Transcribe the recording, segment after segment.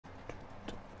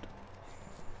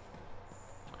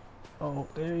Oh,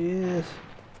 there he is.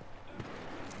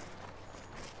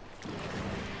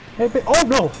 Hey, oh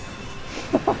no!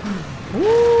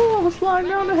 Woo! I was flying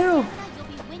down the hill. You'll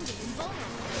be winded and vulnerable.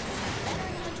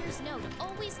 Veteran hunters know to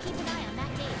always keep an eye on that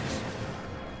gauge.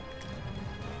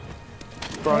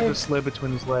 Frog just slid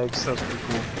between his legs. That was pretty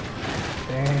cool.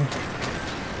 Dang.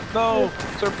 No,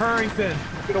 Sir Purrington,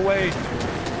 get away!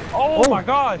 Oh, my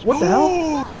gosh! What the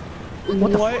hell?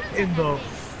 What in the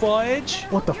fudge?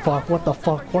 What the fuck? What the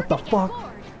fuck? What the fuck?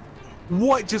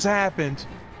 What just happened?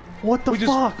 What the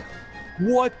fuck?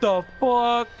 What the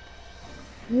fuck?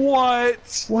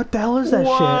 What? What the hell is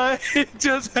that shit? What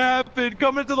just happened?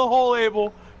 Come into the hole,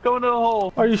 Abel. Come into the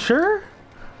hole. Are you sure?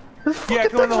 Yeah,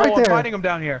 come in the hole. I'm fighting him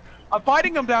down here. I'm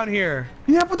fighting him down here.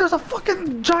 Yeah, but there's a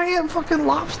fucking giant fucking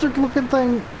lobster looking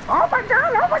thing. Oh my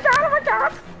god, oh my god, oh my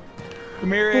god.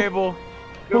 Come here, Abel.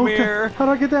 Come here. How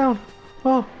do I get down?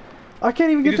 Oh, I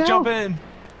can't even get down. Just jump in.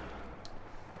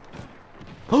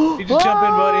 You just jump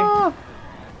in, buddy.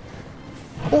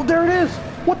 Oh, there it is.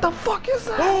 What the fuck is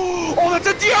that? Oh, that's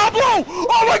a Diablo!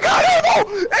 Oh my god, Abel!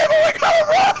 Abel, we gotta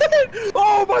run!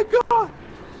 Oh my god!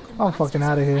 I'm fucking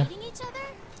out of here.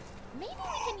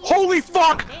 Holy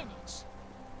fuck!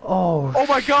 Oh. Oh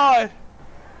my god!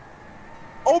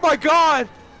 Oh my god!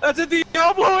 That's a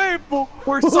Diablo, Abel!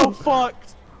 We're so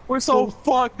fucked! We're so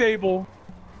fucked, Abel!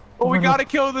 But we gotta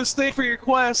kill this thing for your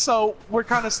quest, so we're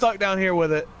kind of stuck down here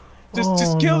with it.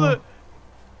 Just kill the.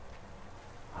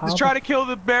 Just try to kill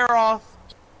the bear off.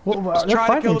 Just try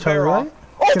to kill the bear off.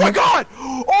 Oh my god!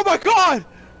 Oh my god!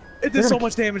 It did so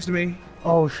much damage to me.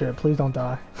 Oh shit! Please don't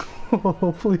die.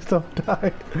 Oh, please don't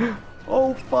die.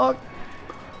 Oh fuck!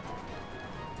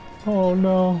 Oh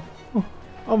no!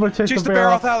 I'm gonna chase the bear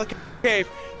off out of the cave.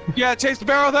 Yeah, chase the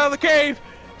bear off out of the cave.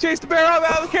 Chase the bear off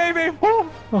out of the cave, Abel.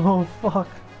 Oh fuck!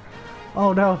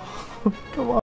 Oh no! Come on!